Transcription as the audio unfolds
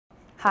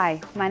Hi,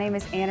 my name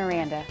is Anna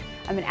Randa.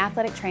 I'm an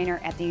athletic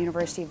trainer at the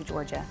University of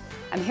Georgia.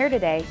 I'm here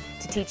today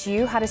to teach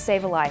you how to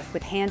save a life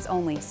with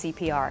hands-only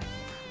CPR.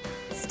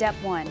 Step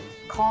 1,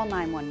 call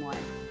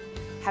 911.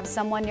 Have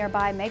someone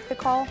nearby make the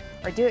call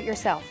or do it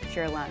yourself if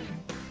you're alone.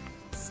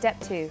 Step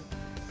 2,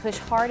 push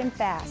hard and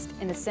fast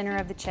in the center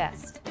of the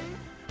chest.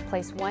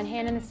 Place one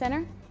hand in the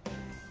center,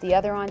 the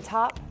other on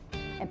top,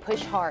 and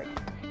push hard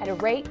at a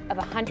rate of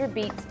 100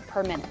 beats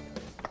per minute.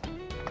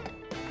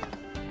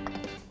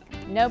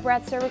 No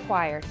breaths are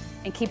required,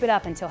 and keep it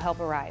up until help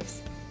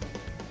arrives.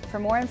 For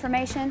more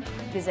information,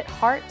 visit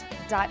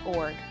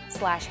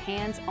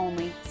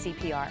heart.org/hands-only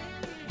CPR.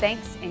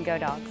 Thanks, and go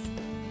Dogs.